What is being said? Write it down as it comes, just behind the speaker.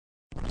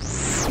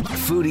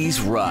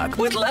Foodies Rock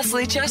with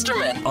Leslie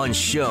Chesterman on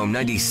Show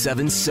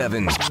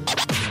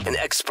 97.7. An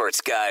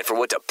expert's guide for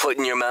what to put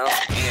in your mouth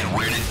and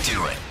where to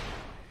do it.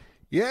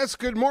 Yes,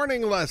 good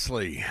morning,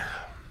 Leslie.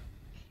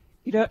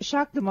 You know,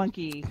 Shock the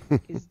Monkey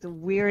is the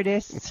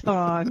weirdest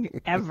song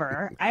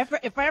ever.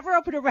 If I ever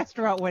open a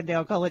restaurant one day,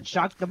 I'll call it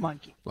Shock the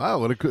Monkey.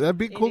 Wow, that'd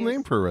be a cool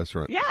name for a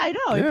restaurant. Yeah, I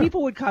know. Yeah. And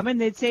people would come and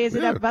they'd say, is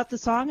it about the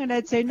song? And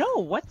I'd say, no,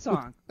 what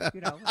song?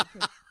 You know.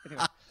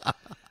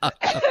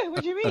 Anyway.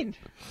 What do you mean?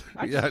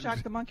 I just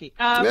Shock the Monkey.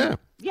 Yeah.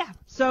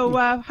 So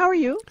how are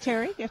you,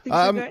 Terry? If things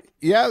are good?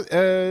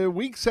 Yeah,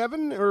 week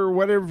 7 or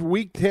whatever,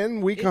 week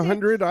 10, week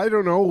 100. I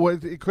don't know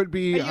what it could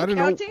be. Are you I don't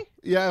counting? know.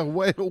 Yeah,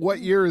 what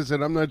year is it?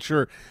 I'm not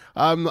sure.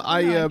 I'm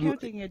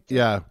counting it.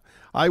 Yeah.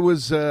 I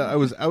was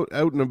out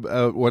and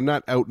about. Well,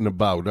 not out and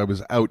about. I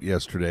was out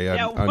yesterday.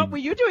 What were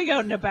you doing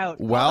out and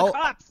about? Well, the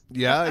cops.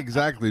 Yeah,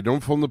 exactly.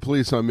 Don't phone the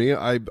police on me.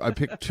 I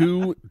picked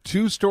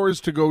two stores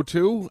to go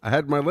to. I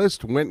had my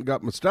list, went and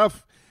got my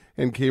stuff,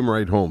 and came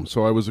right home.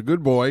 So I was a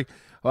good boy.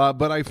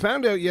 But I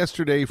found out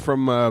yesterday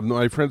from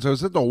my friends, I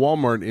was at the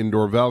Walmart in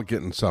Dorval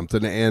getting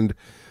something, and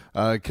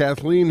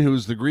Kathleen,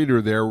 who's the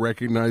greeter there,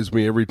 recognized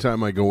me every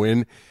time I go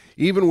in.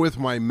 Even with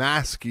my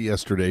mask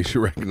yesterday, she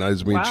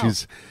recognized me. Wow.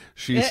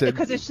 She said,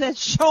 because it says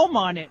 "Showm"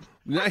 on it.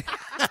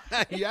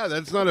 Yeah,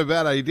 that's not a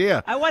bad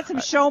idea. I want some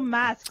Showm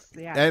masks.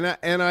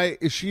 Yeah.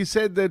 She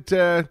said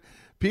that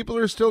people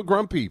are still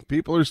grumpy.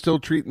 People are still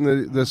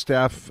treating the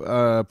staff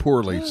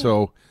poorly.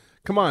 So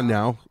come on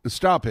now,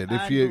 stop it.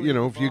 If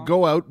you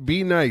go out,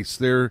 be nice.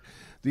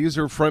 These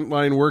are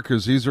frontline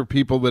workers. These are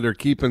people that are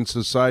keeping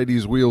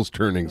society's wheels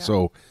turning. Yeah.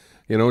 So,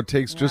 it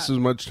takes just as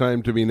much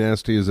time to be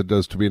nasty as it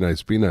does to be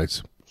nice. Be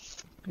nice.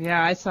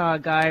 Yeah, I saw a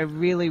guy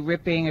really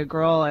ripping a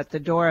girl at the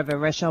door of a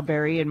Rachel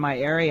Berry in my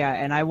area,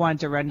 and I wanted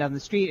to run down the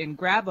street and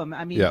grab him.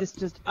 I mean, This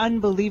just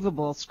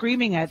unbelievable,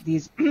 screaming at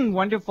these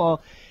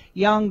wonderful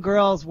young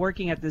girls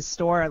working at this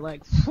store,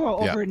 like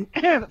over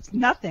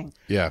nothing.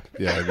 Yeah,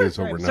 it is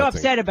over nothing. So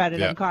upset about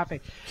it, I'm coughing.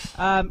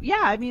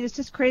 I mean, it's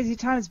just crazy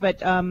times,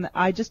 but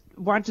I just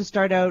want to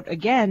start out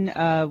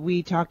again.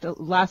 We talked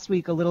last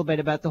week a little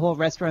bit about the whole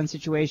restaurant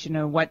situation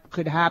and what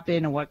could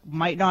happen and what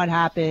might not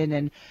happen,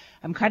 and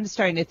I'm kind of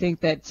starting to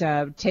think that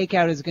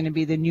takeout is going to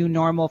be the new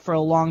normal for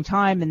a long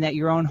time, and that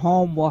your own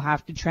home will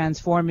have to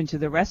transform into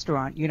the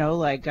restaurant.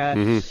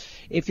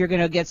 If you're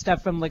going to get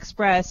stuff from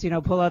L'Express,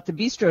 pull out the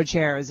bistro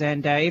chairs,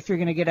 and if you're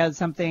going to get out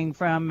something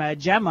from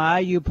Gemma,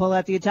 you pull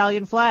out the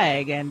Italian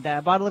flag and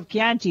a bottle of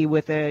Chianti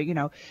with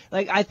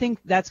I think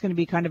that's going to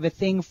be kind of a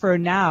thing for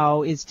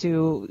now.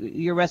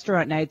 Your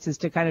restaurant nights is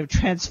to kind of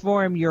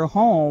transform your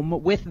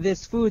home with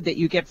this food that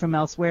you get from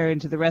elsewhere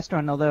into the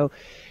restaurant, although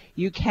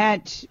you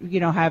can't,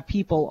 have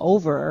people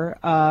over,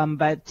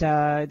 but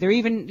they're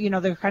even,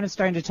 they're kind of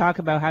starting to talk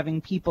about having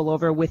people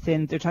over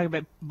they're talking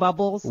about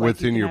bubbles.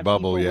 Within your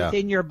bubble,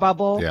 Within your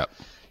bubble. Yeah.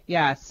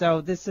 Yeah,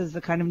 so this is the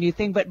kind of new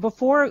thing. But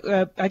before,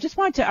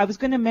 I was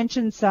going to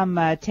mention some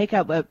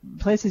takeout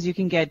places you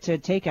can get to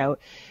takeout.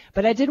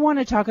 But I did want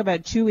to talk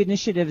about 2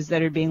 initiatives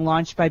that are being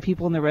launched by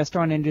people in the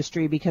restaurant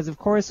industry because, of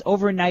course,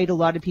 overnight, a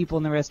lot of people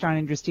in the restaurant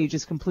industry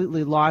just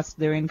completely lost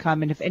their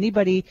income. And if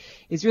anybody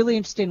is really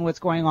interested in what's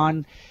going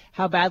on,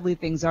 how badly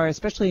things are,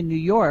 especially in New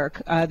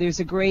York, there's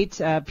a great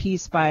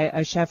piece by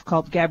a chef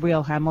called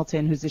Gabrielle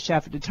Hamilton, who's a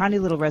chef at a tiny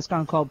little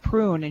restaurant called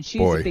Prune, and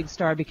she's a big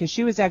star because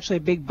she was actually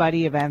a big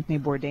buddy of Anthony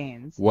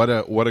Bourdain's. What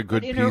a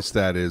good piece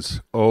that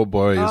is. Oh,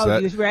 boy.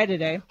 You read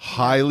it, eh?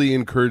 Highly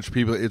encourage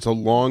people. It's a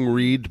long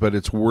read, but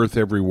it's worth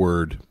every word.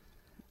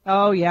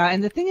 Oh, yeah.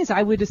 And the thing is,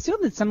 I would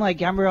assume that someone like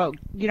Gabrielle,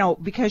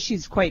 because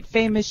she's quite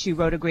famous, she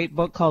wrote a great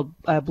book called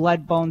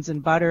Blood, Bones,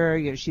 and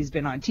Butter. She's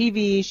been on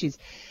TV. She's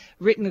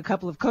written a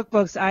couple of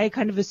cookbooks. I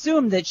kind of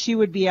assumed that she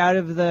would be out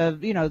of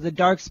the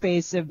dark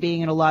space of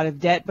being in a lot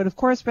of debt. But, of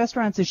course,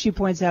 restaurants, as she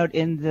points out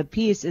in the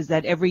piece, is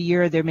that every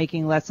year they're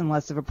making less and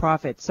less of a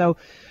profit. So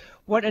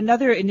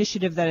another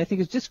initiative that I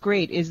think is just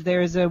great is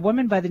there's a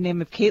woman by the name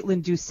of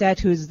Caitlin Doucette,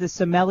 who's the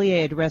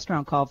sommelier at a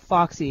restaurant called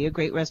Foxy, a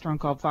great restaurant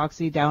called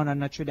Foxy down on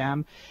Notre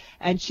Dame.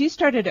 And she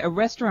started a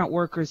restaurant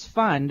workers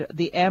fund,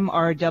 the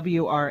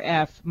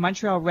MRWRF,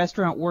 Montreal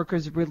Restaurant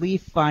Workers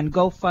Relief Fund,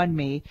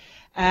 GoFundMe.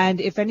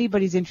 And if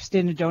anybody's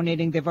interested in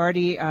donating, they've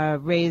already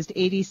raised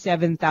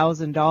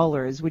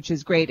 $87,000, which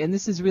is great. And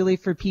this is really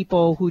for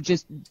people who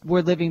just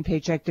were living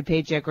paycheck to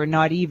paycheck or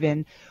not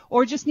even,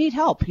 or just need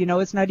help.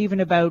 It's not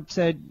even about,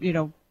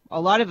 a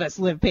lot of us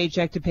live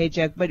paycheck to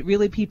paycheck, but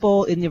really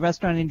people in the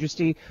restaurant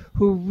industry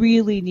who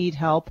really need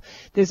help.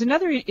 There's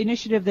another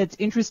initiative that's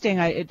interesting.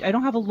 I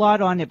don't have a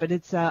lot on it, but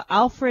it's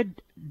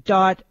alfred.vin.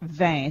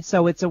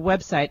 So it's a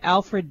website,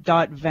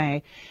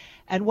 alfred.vin.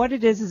 And what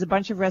it is a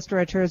bunch of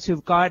restaurateurs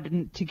who've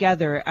gotten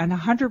together, and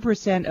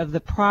 100% of the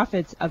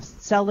profits of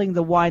selling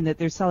the wine that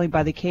they're selling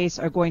by the case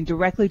are going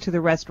directly to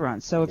the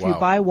restaurants. So if you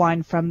buy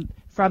wine from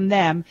from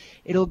them,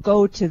 it'll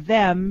go to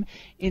them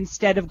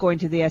instead of going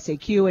to the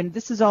SAQ. And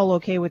this is all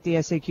okay with the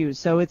SAQ.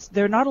 So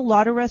there are not a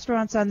lot of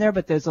restaurants on there,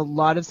 but there's a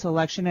lot of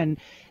selection, and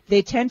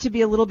they tend to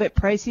be a little bit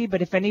pricey,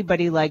 but if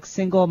anybody likes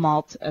single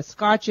malt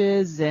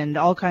scotches and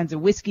all kinds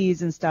of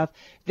whiskeys and stuff,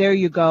 there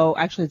you go.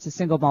 Actually, it's a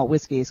single malt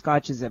whiskey.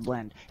 Scotch is a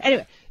blend.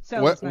 Anyway,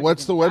 so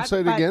what's the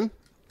website again?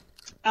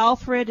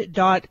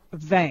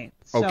 Alfred.vin.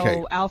 So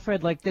okay.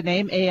 Alfred, like the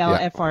name,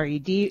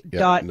 ALFRED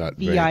not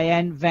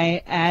VIN,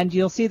 vin, and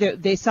you'll see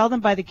that they sell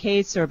them by the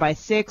case or by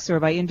six or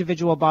by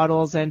individual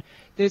bottles, and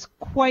there's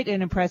quite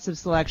an impressive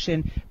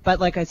selection. But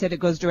like I said,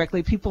 it goes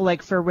directly. People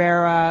like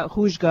Ferrera,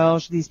 Rouge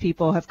Gorge, these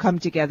people have come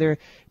together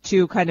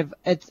to kind of,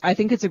 I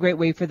think it's a great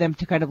way for them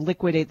to kind of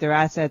liquidate their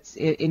assets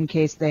in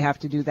case they have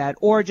to do that,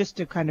 or just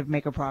to kind of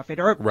make a profit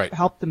or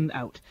help them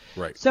out.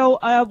 Right. So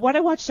what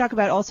I want to talk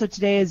about also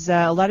today is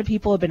a lot of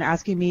people have been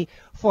asking me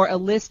for a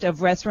list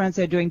of restaurants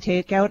that are doing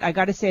takeout. I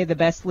got to say the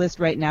best list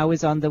right now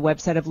is on the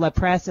website of La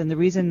Presse, and the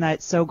reason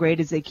that's so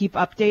great is they keep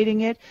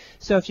updating it.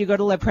 So if you go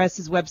to La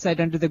Presse's website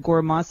under the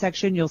gourmand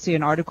section, you'll see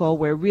an article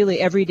where really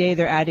every day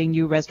they're adding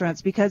new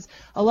restaurants, because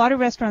a lot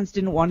of restaurants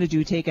didn't want to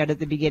do takeout at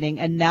the beginning,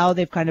 and now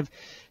they've kind of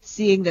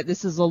seeing that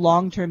this is a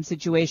long-term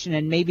situation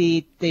and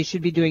maybe they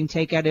should be doing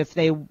takeout if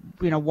they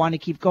want to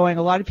keep going.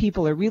 A lot of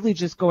people are really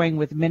just going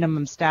with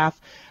minimum staff.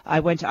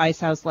 I went to Ice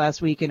House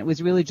last week, and it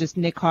was really just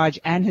Nick Hodge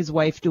and his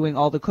wife doing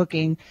all the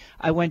cooking.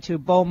 I went to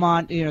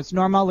Beaumont, it's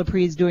Normand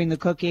Laprise doing the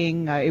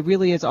cooking. It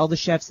really is all the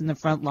chefs in the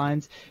front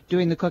lines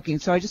doing the cooking.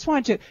 So I just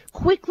wanted to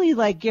quickly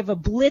give a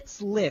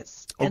blitz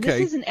list. And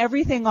this isn't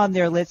everything on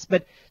their list,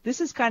 but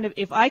this is kind of,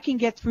 if I can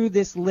get through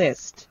this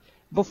list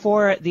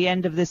before the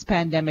end of this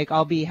pandemic,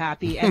 I'll be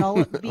happy, and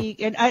I'll be.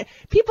 And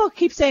people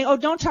keep saying, "Oh,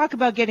 don't talk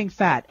about getting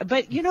fat,"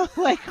 but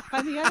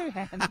on the other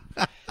hand,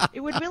 it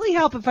would really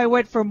help if I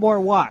went for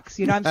more walks.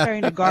 I'm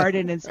starting to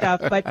garden and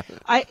stuff, but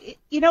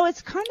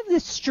it's kind of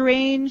this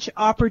strange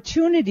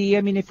opportunity.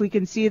 I mean, if we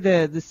can see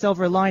the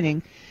silver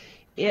lining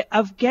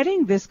of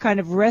getting this kind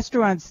of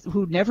restaurants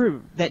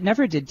that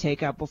never did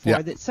takeout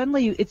before, that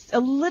suddenly it's a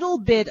little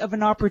bit of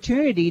an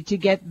opportunity to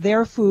get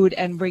their food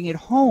and bring it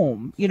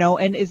home,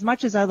 and as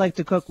much as I like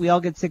to cook, we all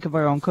get sick of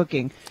our own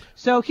cooking.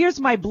 So here's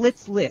my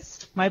blitz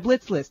list.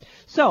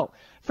 So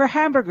for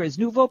hamburgers,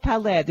 Nouveau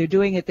Palais, they're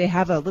doing it. They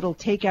have a little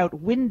takeout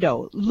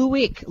window.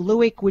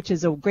 Louic, which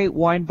is a great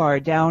wine bar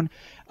down.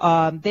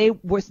 They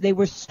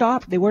were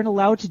stopped. They weren't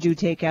allowed to do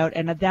takeout,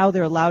 and now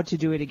they're allowed to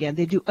do it again.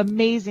 They do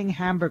amazing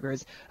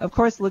hamburgers. Of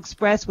course,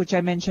 L'Express, which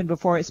I mentioned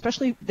before,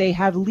 especially they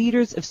have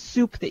liters of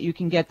soup that you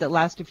can get that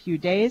last a few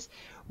days.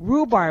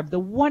 Rhubarb, the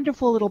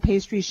wonderful little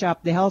pastry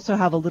shop. They also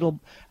have a little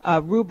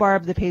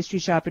Rhubarb, the pastry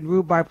shop, and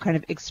Rhubarb kind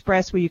of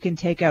express where you can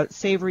take out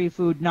savory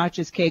food, not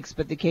just cakes,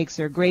 but the cakes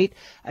are great.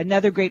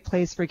 Another great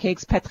place for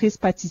cakes, Patrice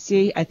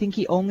Pâtissier. I think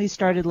he only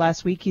started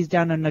last week. He's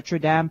down on Notre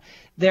Dame.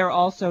 They're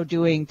also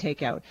doing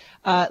takeout.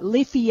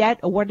 Les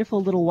Fillettes, a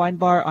wonderful little wine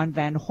bar on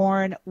Van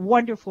Horn.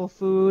 Wonderful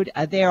food.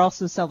 They're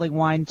also selling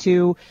wine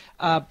too.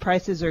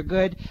 Prices are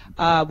good.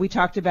 We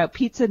talked about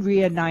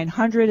Pizzeria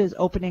 900 is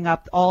opening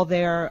up all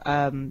their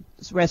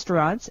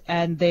restaurants,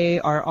 and they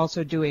are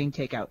also doing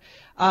takeout.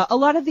 A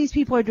lot of these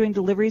people are doing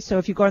deliveries, so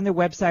if you go on their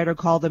website or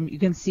call them, you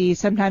can see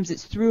sometimes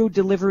it's through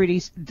delivery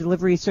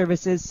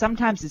services.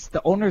 Sometimes it's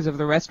the owners of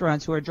the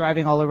restaurants who are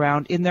driving all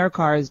around in their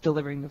cars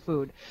delivering the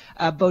food.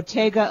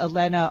 Bottega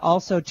Elena,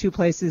 also two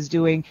places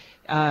doing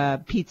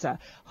pizza.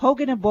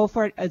 Hogan and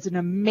Beaufort is an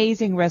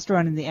amazing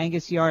restaurant in the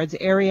Angus Yards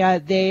area.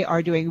 They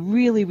are doing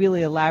really,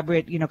 really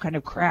elaborate, kind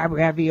of crab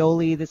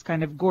ravioli, this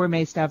kind of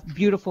gourmet stuff,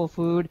 beautiful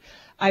food.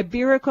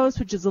 Ibericos,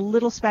 which is a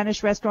little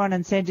Spanish restaurant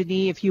in Saint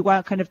Denis. If you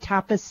want kind of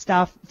tapas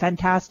stuff,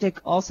 fantastic.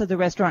 Also the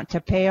restaurant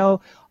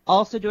Tapeo,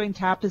 also doing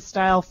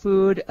tapas-style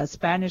food,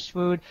 Spanish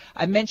food.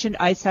 I mentioned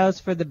Ice House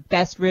for the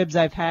best ribs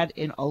I've had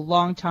in a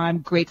long time.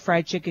 Great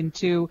fried chicken,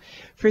 too.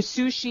 For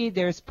sushi,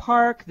 there's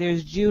Park,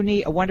 there's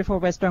Juni, a wonderful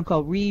restaurant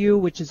called Ryu,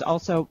 which is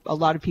also, a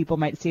lot of people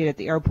might see it at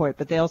the airport,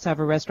 but they also have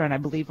a restaurant, I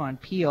believe, on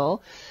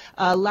Peel.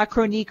 La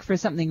Chronique for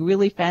something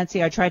really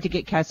fancy. I tried to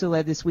get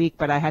cassoulet this week,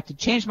 but I had to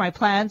change my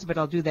plans, but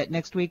I'll do that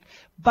next week.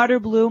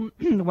 Butterbloom,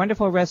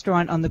 wonderful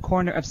restaurant on the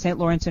corner of St.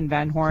 Lawrence and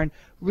Van Horn.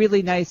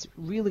 Really nice,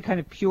 really kind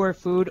of pure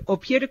food. Au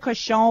Pied de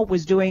Cochon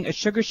was doing a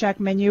Sugar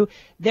Shack menu.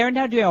 They're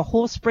now doing a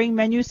whole spring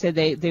menu, so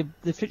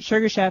the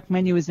Sugar Shack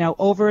menu is now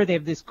over. They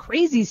have this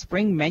crazy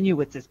spring menu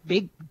with this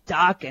big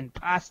duck and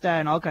pasta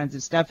and all kinds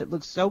of stuff. It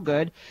looks so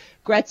good.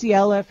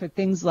 Graziella for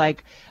things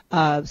like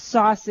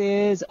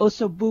sauces,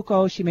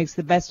 ossobuco. She makes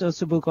the best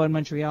ossobuco in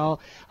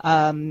Montreal.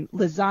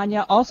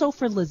 Lasagna. Also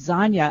for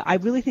lasagna, I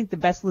really think the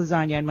best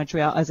lasagna in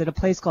Montreal is at a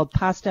place called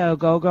Pasta a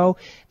Go-Go.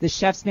 The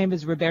chef's name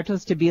is Roberto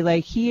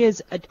Stabile. He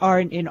is in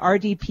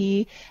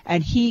RDP,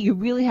 and you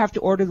really have to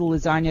order the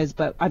lasagnas,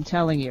 but I'm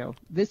telling you,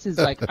 this is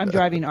like, I'm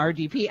driving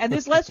RDP, and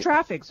there's less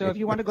traffic, so if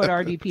you want to go to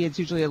RDP, it's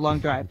usually a long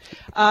drive.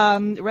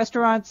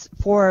 Restaurants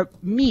for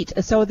meat.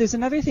 So there's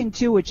another thing,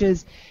 too, which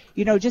is,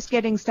 just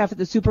getting stuff at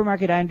the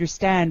supermarket, I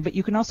understand, but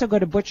you can also go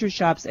to butcher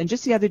shops. And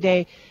just the other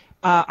day,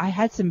 I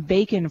had some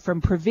bacon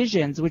from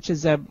Provisions, which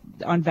is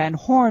on Van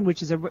Horn,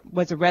 which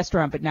was a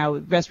restaurant, but now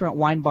restaurant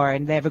wine bar,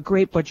 and they have a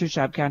great butcher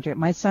shop counter.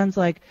 My son's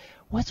like,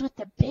 "What's with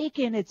the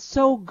bacon? It's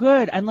so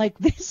good." I'm like,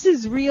 "This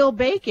is real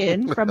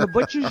bacon from a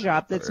butcher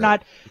shop that's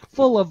not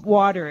full of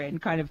water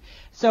and kind of."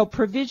 So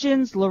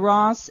Provisions,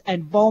 Laurence,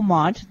 and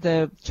Beaumont,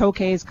 the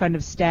Tokay's kind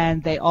of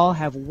stand, they all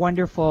have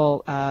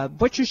wonderful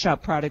butcher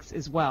shop products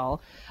as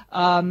well.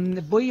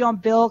 Bouillon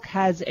Bilk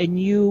has a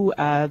new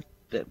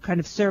kind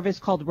of service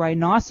called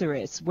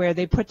Rhinoceros, where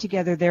they put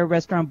together their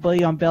restaurant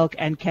Bouillon Bilk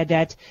and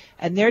Cadet,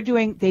 and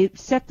they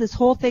set this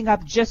whole thing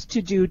up just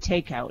to do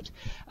takeout.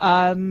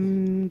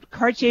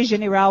 Quartier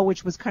General,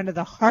 which was kind of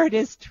the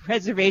hardest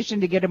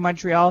reservation to get in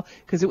Montreal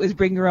because it was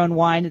bring your own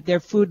wine.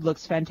 Their food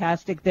looks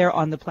fantastic. They're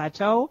on the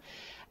plateau.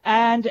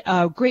 And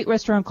a great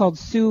restaurant called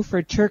Sue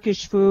for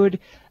Turkish food.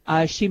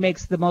 She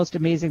makes the most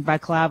amazing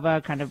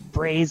baklava, kind of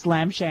braised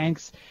lamb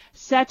shanks.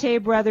 Satay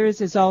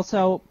Brothers is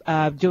also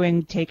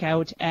doing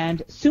takeout,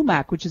 and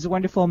Sumac, which is a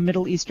wonderful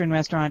Middle Eastern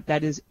restaurant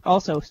that is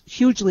also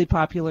hugely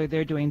popular.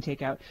 They're doing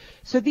takeout.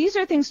 So these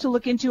are things to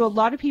look into. A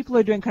lot of people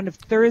are doing kind of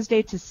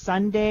Thursday to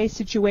Sunday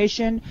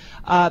situation.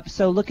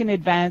 So look in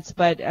advance,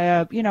 but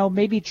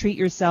maybe treat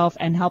yourself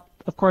and help.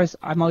 Of course,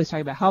 I'm always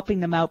talking about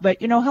helping them out,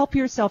 but, help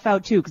yourself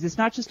out, too, because it's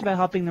not just about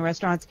helping the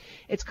restaurants.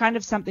 It's kind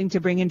of something to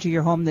bring into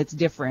your home that's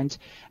different.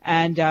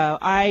 And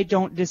I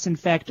don't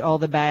disinfect all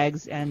the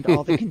bags and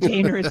all the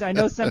containers. I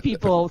know some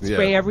people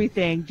spray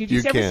everything. Did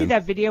you ever see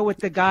that video with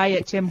the guy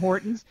at Tim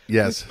Hortons?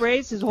 Yes. Who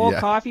sprays his whole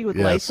coffee with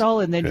Lysol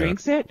and then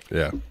drinks it?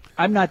 Yeah.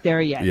 I'm not there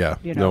yet. Yeah.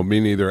 No,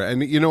 me neither.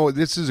 And,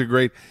 this is a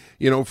great...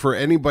 for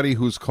anybody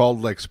who's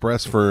called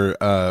L'Express for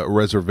a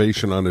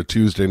reservation on a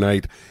Tuesday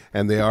night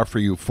and they offer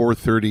you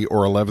 4:30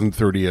 or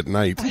 11:30 at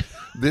night,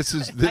 this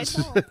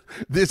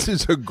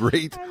is a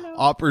great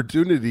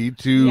opportunity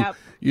to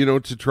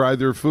to try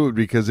their food,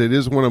 because it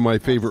is one of my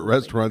favorite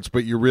restaurants.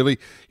 But you really,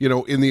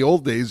 in the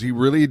old days, you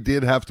really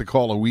did have to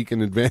call a week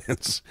in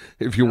advance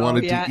if you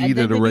wanted to eat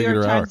at a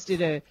regular hour.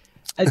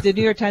 The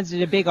New York Times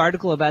did a big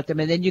article about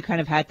them, and then you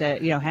kind of had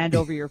to, hand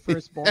over your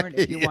firstborn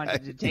if you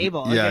wanted a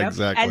table. Yeah,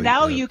 exactly. And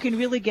now you can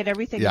really get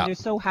everything, and they're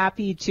so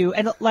happy to.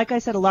 And like I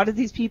said, a lot of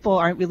these people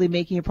aren't really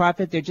making a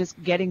profit; they're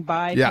just getting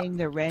by, paying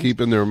their rent,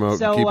 keeping them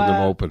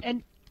open.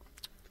 And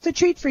it's a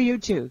treat for you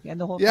too, and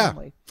the whole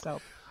family.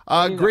 So.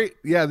 Great.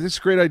 Yeah, this is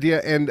a great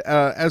idea. And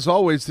as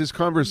always, this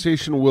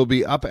conversation will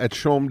be up at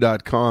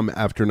showem.com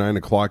after 9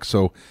 o'clock,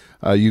 so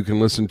you can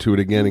listen to it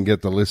again and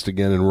get the list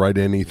again and write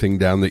anything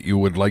down that you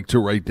would like to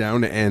write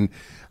down, and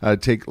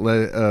take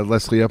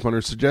Leslie up on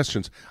her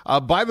suggestions.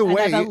 By the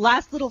way...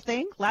 last little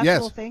thing.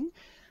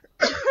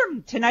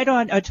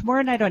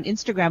 Tomorrow night on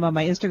Instagram, on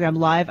my Instagram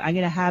Live, I'm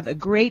going to have a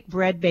great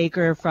bread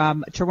baker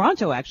from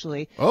Toronto,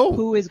 actually,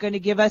 who is going to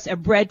give us a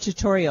bread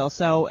tutorial.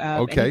 So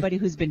anybody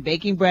who's been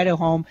baking bread at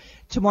home,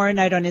 tomorrow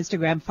night on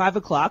Instagram, 5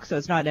 o'clock, so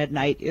it's not at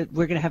night,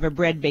 we're going to have a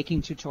bread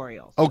baking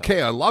tutorial. So.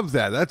 Okay, I love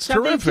that. That's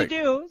something terrific.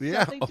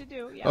 Something to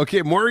do. Yeah.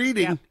 Okay, more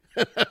eating.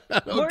 Yeah.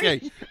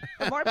 Okay.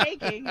 More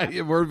baking.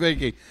 Yeah, more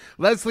baking.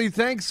 Leslie,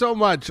 thanks so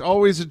much.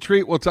 Always a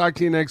treat. We'll talk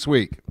to you next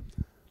week.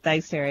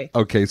 Thanks, Terry.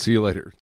 Okay, see you later.